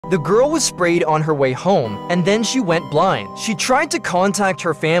The girl was sprayed on her way home, and then she went blind. She tried to contact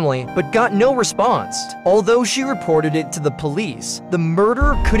her family, but got no response. Although she reported it to the police, the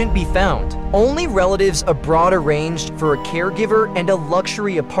murderer couldn't be found. Only relatives abroad arranged for a caregiver and a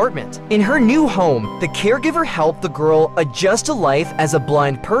luxury apartment. In her new home, the caregiver helped the girl adjust to life as a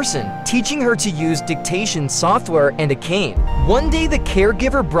blind person, teaching her to use dictation software and a cane. One day, the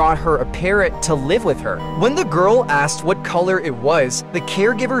caregiver brought her a parrot to live with her. When the girl asked what color it was, the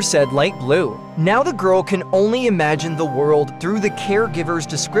caregiver said light blue. Now the girl can only imagine the world through the caregiver's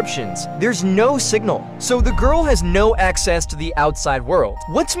descriptions. There's no signal, so the girl has no access to the outside world.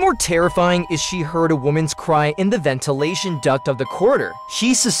 What's more terrifying is she heard a woman's cry in the ventilation duct of the corridor.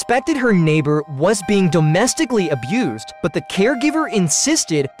 She suspected her neighbor was being domestically abused, but the caregiver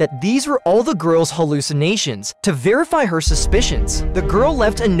insisted that these were all the girl's hallucinations. To verify her suspicions, the girl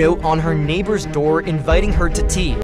left a note on her neighbor's door inviting her to tea.